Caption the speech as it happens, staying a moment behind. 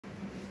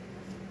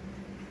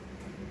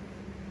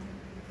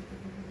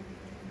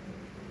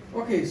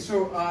Okay,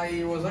 so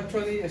I was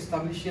actually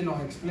establishing or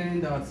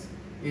explaining that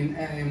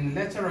in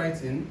letter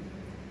writing,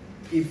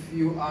 if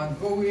you are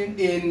going,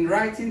 in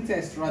writing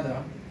test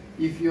rather,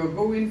 if you're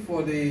going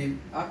for the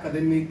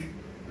academic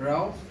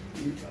route,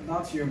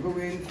 that you're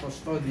going for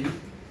study,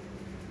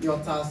 your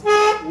task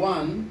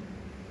one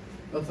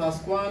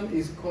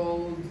is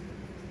called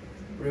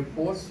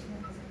report.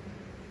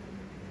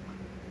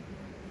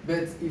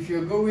 But if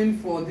you're going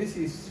for, this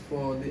is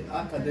for the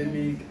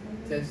academic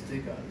test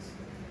takers.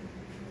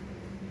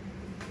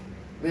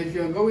 But if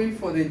you're going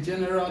for the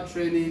general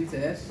training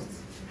test,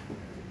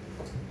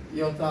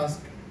 your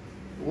task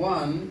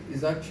one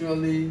is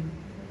actually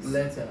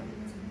letter.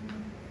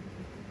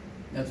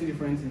 There are two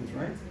different things,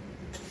 right?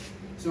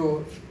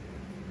 So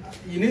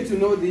you need to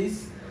know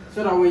this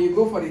so that when you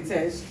go for the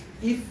test,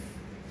 if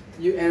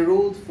you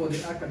enrolled for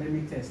the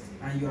academic test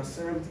and you are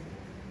served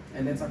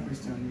a letter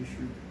question, you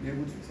should be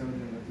able to tell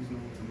them that this is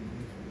not what I'm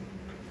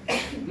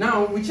going for.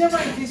 Now, whichever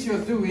it is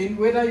you're doing,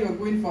 whether you're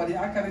going for the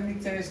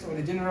academic test or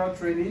the general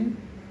training,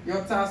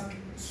 your task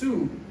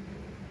 2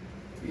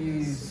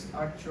 is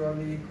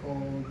actually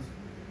called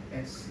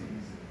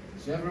essays.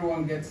 So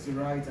everyone gets to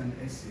write an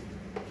essay.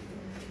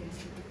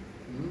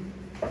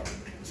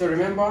 So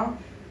remember,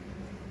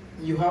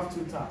 you have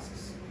 2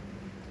 tasks.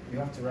 You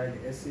have to write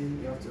the essay,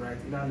 you have to write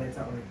either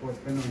letter or report,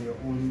 depending on your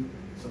own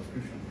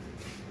subscription.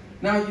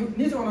 Now you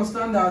need to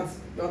understand that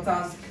your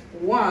task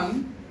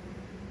 1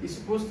 is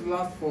supposed to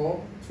last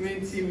for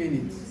 20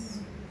 minutes.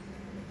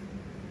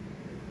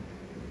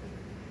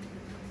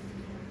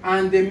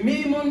 And the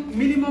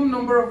minimum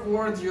number of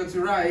words you have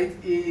to write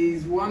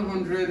is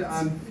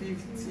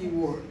 150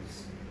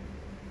 words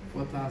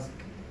for task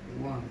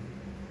 1.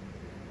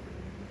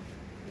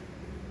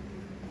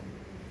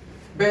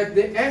 But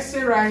the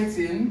essay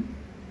writing,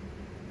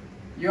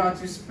 you have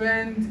to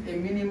spend a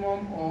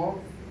maximum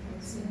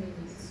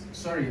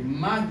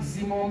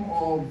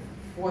of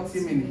 40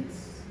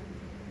 minutes.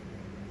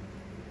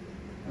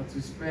 You have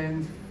to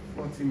spend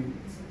 40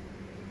 minutes.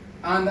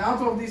 And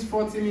out of these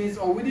 40 minutes,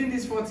 or within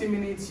these 40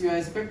 minutes, you are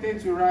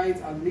expected to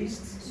write at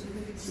least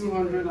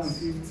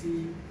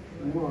 250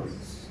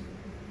 words.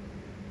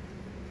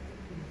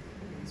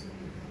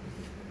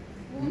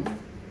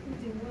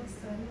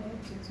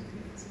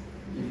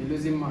 You're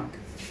losing mark.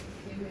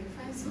 You may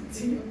find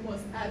something, you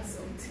must add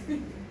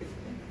something.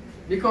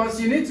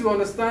 Because you need to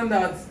understand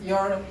that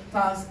your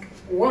task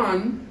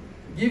 1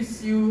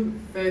 gives you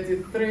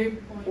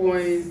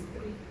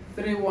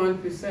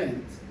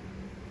 33.31%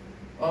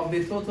 of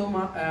the total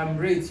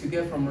rate you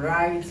get from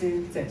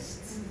writing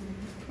tests,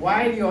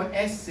 while your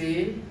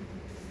essay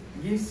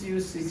gives you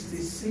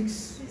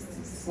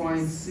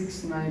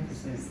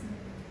 66.69%.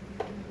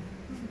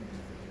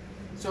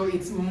 So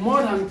it's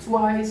more than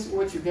twice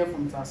what you get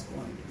from task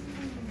 1.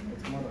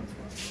 It's more than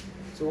twice.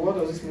 So what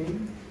does this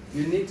mean?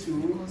 You need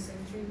to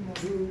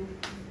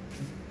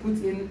put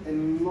in a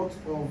lot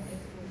of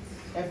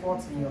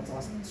effort in your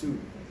task 2.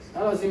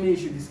 That doesn't mean you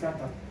should discard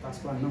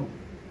task 1, no.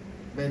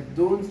 But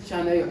don't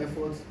channel your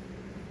effort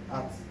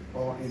at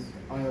or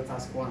on your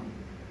task 1,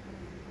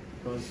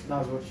 because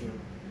that's what you're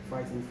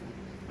fighting for.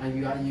 And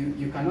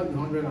you cannot be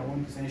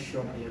 101%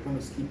 sure that you're going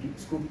to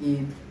scoop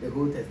in the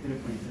whole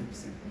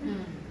 33.10%.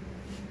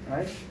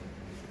 Right?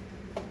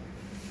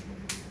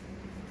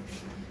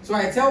 So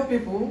I tell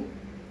people,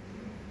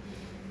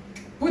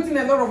 put in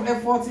a lot of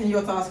effort in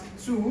your task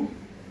 2.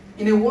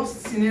 In a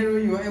worst scenario,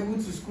 you are able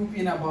to scoop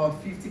in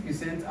about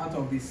 50% out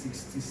of the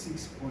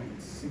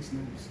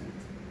 66.69%.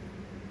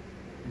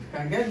 If you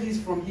can get this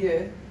from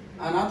here,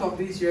 and out of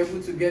this you're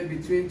able to get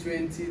between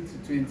 20 to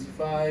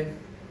 25%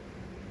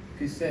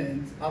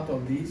 out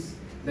of this,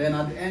 then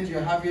at the end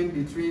you're having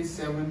between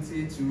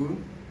 70 to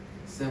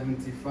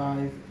 75%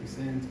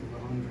 over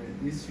 100.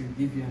 This should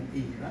give you an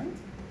A, right?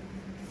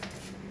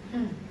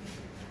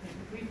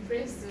 We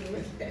praise the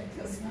Lord, let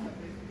us have it.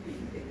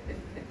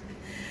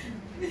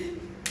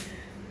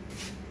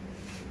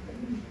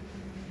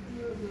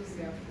 Those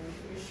are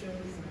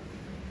professions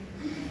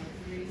and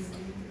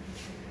reason.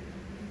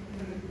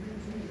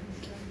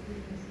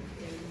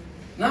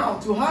 Now,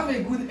 to have a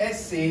good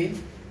essay,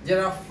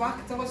 there are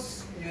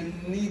factors you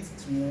need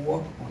to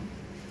work on.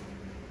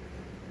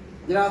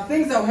 There are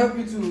things that will help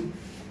you to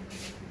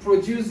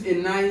produce a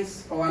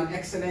nice or an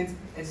excellent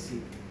essay.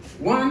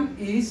 One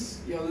is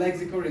your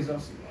lexical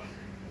resources.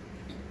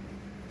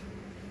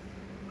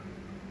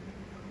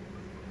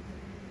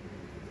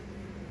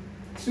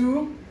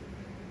 Two,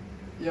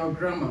 your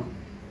grammar.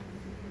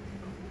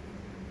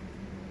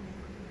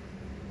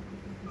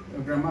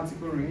 Your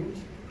grammatical range,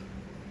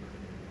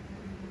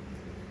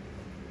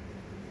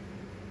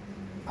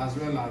 as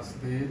well as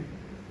the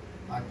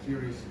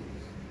accuracies.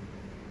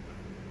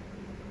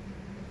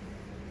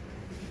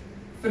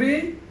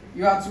 3,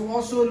 you have to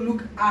also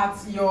look at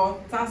your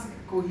task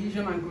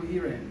cohesion and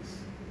coherence.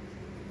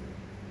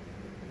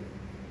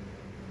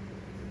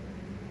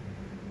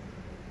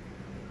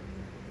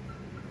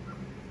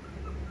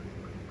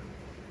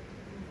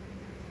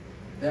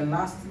 Then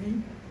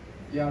lastly,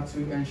 you have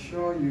to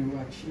ensure you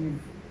achieve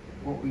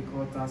what we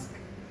call task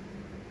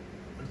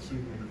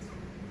achievement.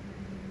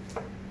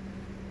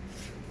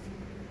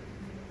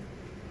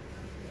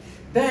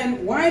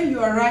 Then, while you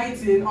are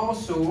writing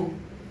also,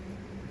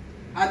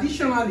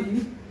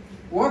 additionally,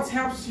 what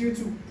helps you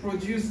to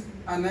produce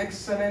an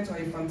excellent or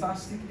a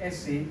fantastic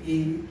essay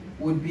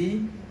would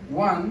be,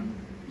 one,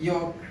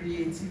 your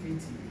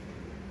creativity.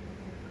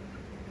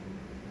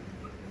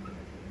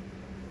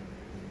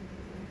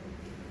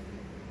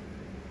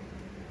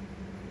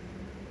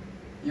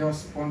 Your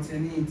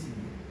spontaneity.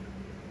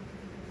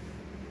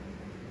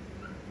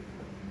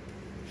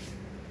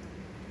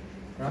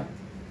 Right?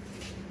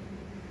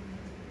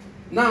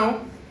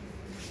 Now,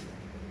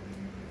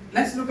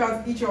 let's look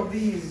at each of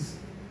these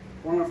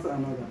one after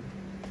another.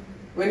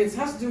 When it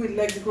has to do with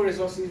lexical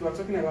resources, we're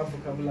talking about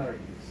vocabularies.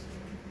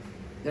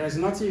 There is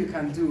nothing you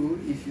can do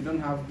if you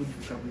don't have good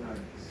vocabularies.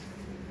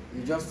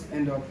 You just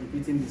end up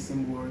repeating the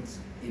same words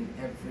in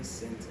every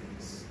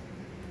sentence.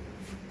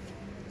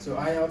 So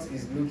IELTS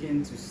is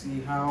looking to see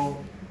how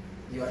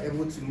you are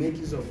able to make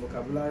use of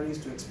vocabularies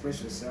to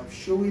express yourself,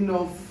 showing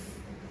off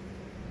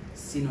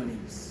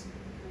synonyms.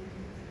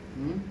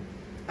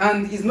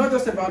 And it's not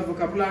just about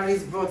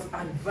vocabularies, but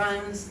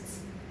advanced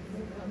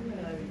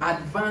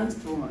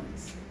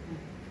ones.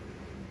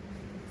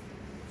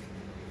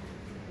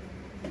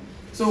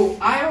 So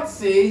IELTS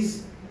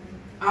says,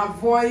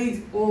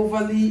 avoid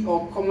overly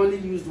or commonly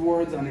used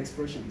words and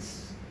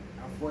expressions.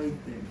 Avoid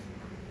them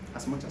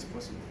as much as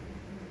possible.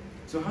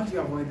 So how do you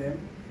avoid them?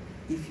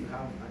 If you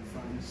have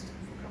advanced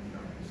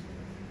vocabularies.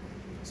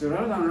 So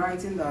rather than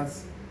writing that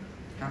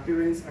her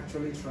parents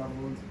actually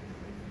traveled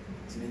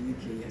to the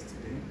UK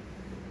yesterday,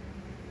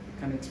 you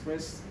can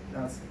express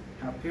that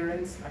her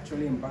parents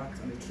actually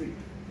embarked on a trip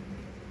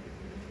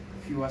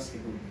a few hours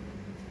ago.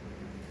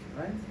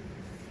 Right?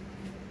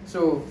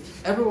 So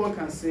everyone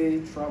can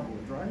say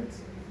traveled, right?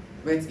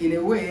 But in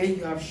a way,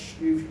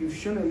 you've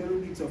shown a little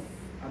bit of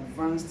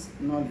advanced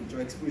knowledge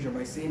or exposure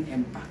by saying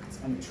embarked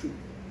on a trip.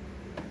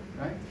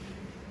 Right?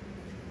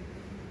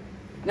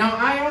 Now,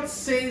 IELTS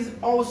says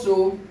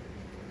also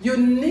you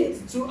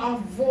need to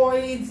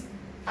avoid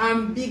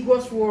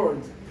ambiguous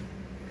words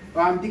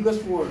or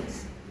ambiguous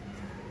words.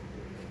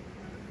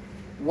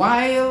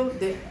 While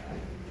the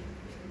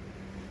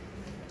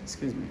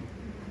excuse me.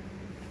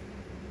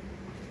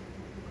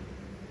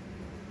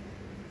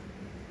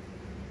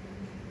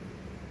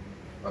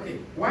 Okay,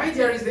 why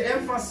there is the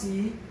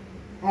emphasis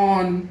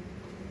on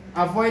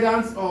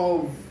avoidance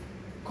of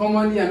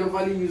commonly and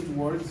overly used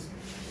words,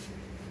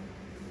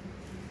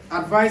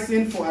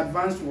 advising for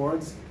advanced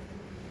words,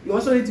 you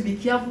also need to be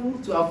careful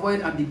to avoid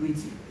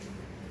ambiguity.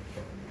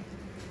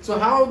 So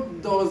how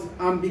does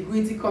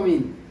ambiguity come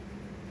in?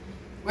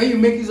 When you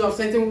make use of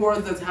certain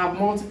words that have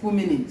multiple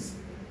meanings,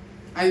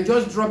 and you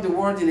just drop the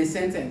word in a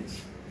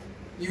sentence,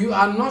 you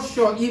are not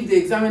sure if the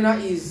examiner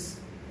is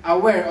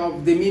aware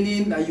of the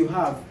meaning that you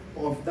have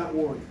of that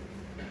word.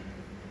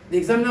 The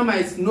examiner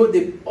might know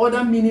the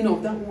other meaning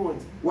of that word,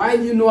 while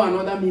you know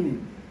another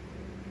meaning.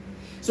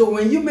 So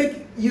when you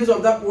make use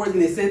of that word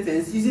in a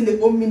sentence, using the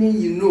own meaning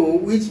you know,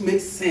 which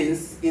makes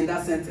sense in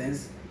that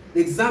sentence,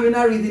 the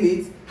examiner reading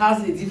it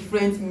has a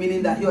different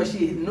meaning that he or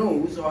she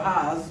knows or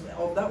has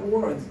of that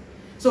word.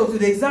 So to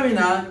the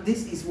examiner,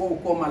 this is what we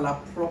call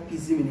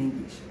malapropism in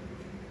English.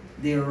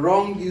 The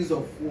wrong use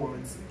of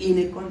words in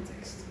a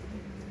context.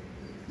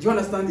 Do you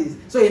understand this?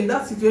 So in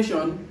that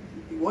situation,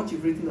 what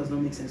you've written does not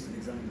make sense to the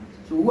examiner.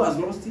 So who has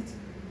lost it?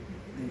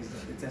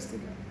 The tester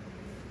guy.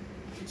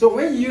 So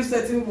when you use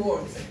certain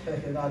words,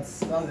 that's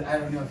the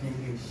irony of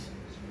English.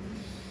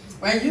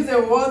 When you use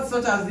a word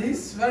such as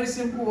this, very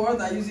simple word,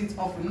 I use it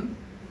often.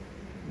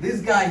 This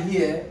guy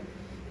here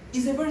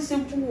is a very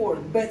simple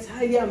word, but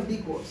highly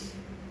ambiguous.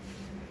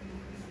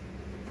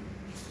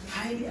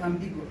 Highly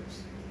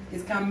ambiguous.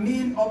 It can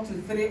mean up to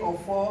 3 or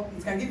 4,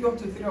 it can give you up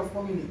to 3 or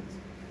 4 meanings.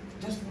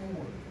 Just one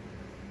word.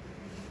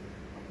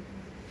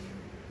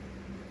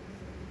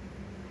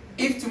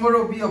 If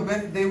tomorrow be your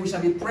birthday, we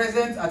shall be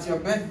present at your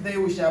birthday,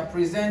 we shall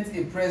present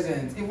a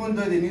present, even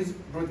though the news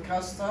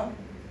broadcaster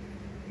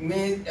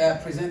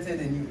presented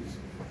the news.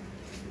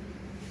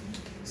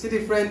 See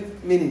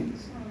different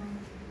meanings.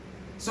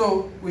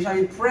 So, we shall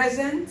be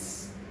present,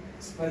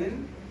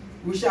 spelling.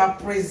 We shall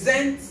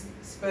present,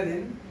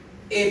 spelling.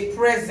 A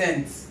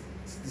present,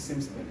 it's the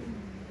same spelling.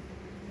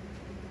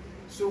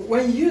 So,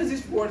 when you use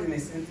this word in a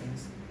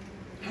sentence,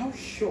 how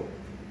sure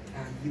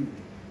are you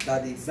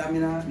that the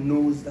examiner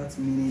knows that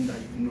meaning that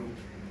you know?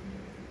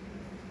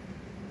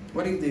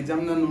 What if the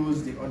examiner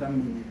knows the other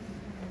meaning?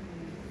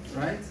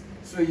 Right?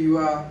 So you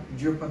are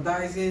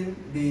jeopardizing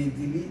the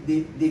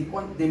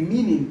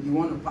meaning you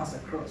want to pass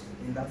across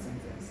in that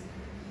sentence.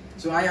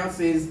 So IELTS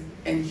says,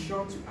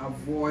 ensure to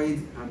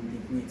avoid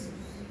ambiguity.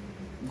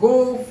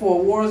 Go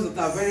for words that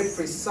are very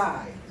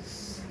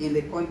precise in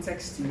the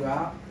context you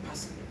are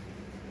passing.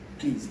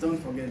 Please, don't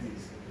forget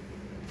this.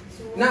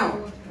 So now,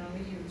 what can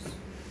we use?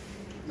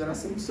 There are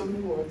so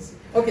many words.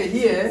 Okay,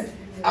 here,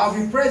 I'll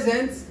be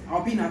present,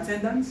 I'll be in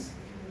attendance,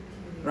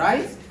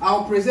 right?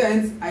 I'll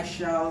present, I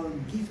shall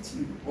gift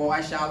you, or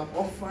I shall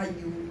offer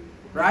you,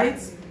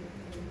 right?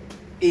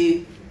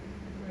 A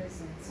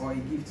present, or a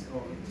gift,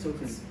 or a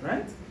token,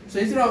 right? So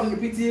instead of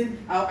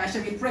repeating, I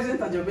shall be present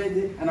at your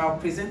birthday and I'll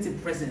present a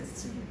present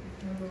to you.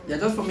 They're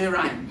just forming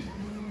rhyme.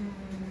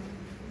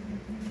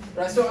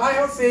 Right, so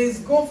IELTS says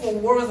go for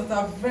words that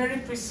are very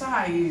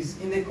precise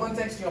in the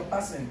context you're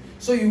passing.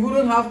 So you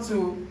wouldn't have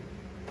to,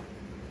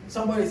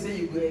 somebody say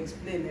you go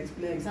explain,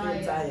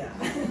 tire.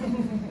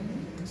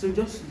 So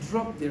just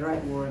drop the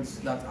right words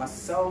that are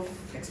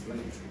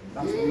self-explanatory.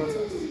 That's what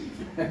matters.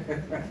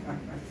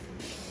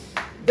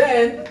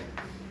 Then,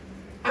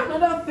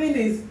 another thing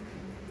is,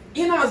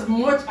 in as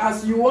much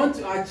as you want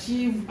to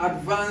achieve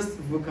advanced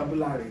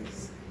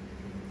vocabularies,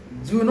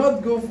 do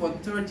not go for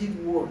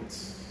turgid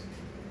words.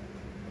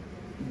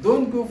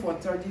 Don't go for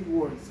turgid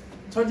words.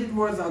 Turgid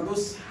words are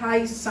those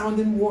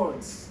high-sounding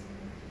words.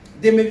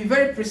 They may be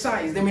very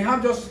precise. They may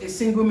have just a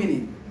single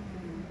meaning.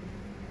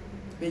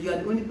 But you are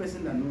the only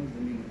person that knows the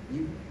meaning.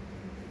 You.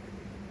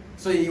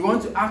 So you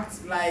want to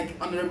act like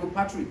Honorable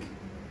Patrick.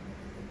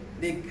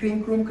 The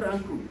kring krum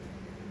kranku.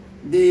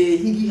 The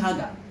higi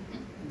haga.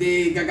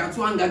 The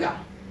gagatuan gaga.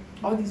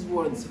 All these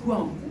words.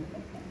 Who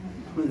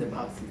knows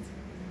about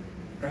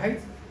it? Right?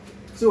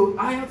 So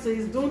IELTS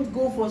says don't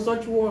go for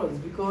such words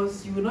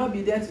because you will not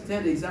be there to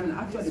tell the examiner.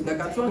 Actually,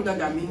 gagatuan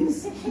gaga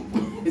means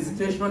a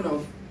situation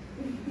of,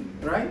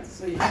 right?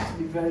 So you have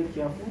to be very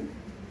careful.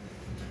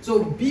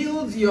 So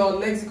build your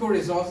lexical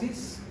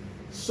resources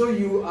so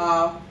you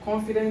are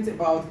confident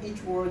about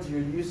each word you're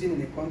using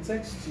in a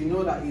context. You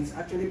know that it's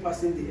actually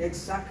passing the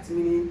exact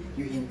meaning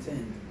you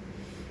intend.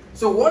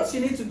 So what you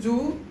need to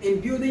do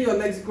in building your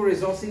lexical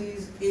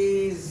resources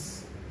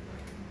is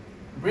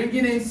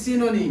bringing in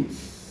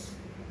synonyms.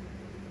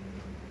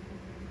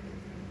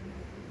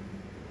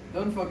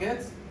 Don't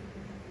forget,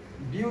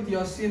 build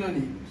your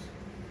synonyms.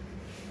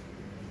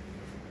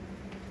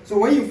 So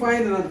when you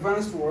find an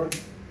advanced word,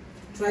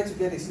 try to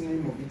get a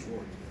synonym of each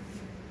word.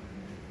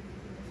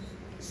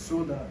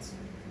 So that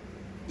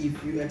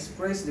if you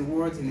express the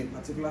words in a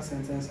particular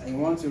sentence and you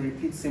want to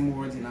repeat same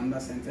words in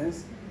another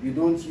sentence, you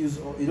don't use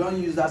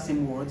that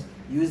same word,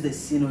 use the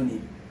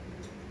synonym.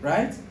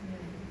 Right?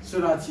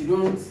 So that you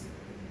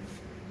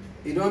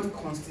don't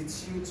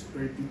constitute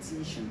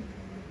repetition.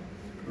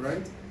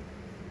 Right?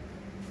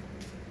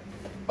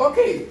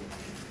 Okay.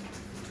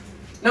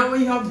 Now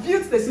when you have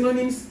built the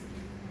synonyms,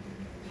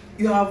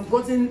 you have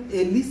gotten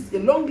a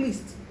long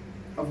list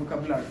of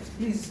vocabularies.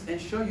 Please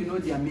ensure you know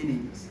their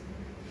meanings.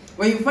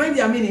 When you find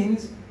their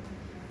meanings,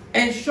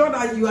 ensure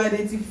that you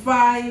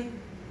identify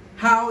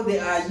how they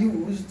are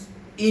used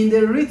in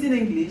the written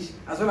English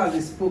as well as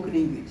the spoken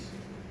English.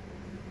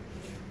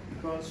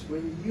 Because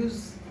when you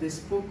use the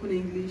spoken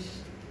English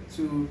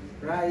to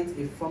write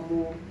a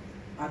formal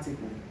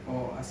article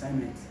or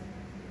assignment,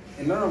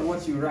 a lot of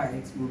what you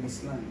write will be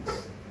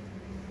slangs.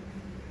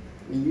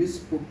 When you use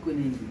spoken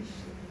English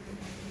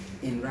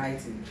in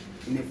writing,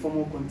 in a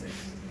formal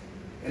context,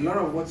 a lot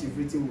of what you've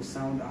written will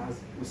sound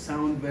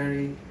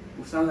very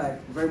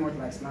much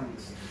like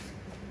slangs.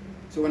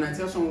 So when I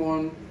tell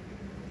someone,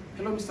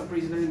 hello Mr.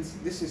 President,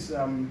 this is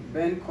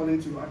Ben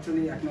calling to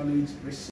actually acknowledge receipt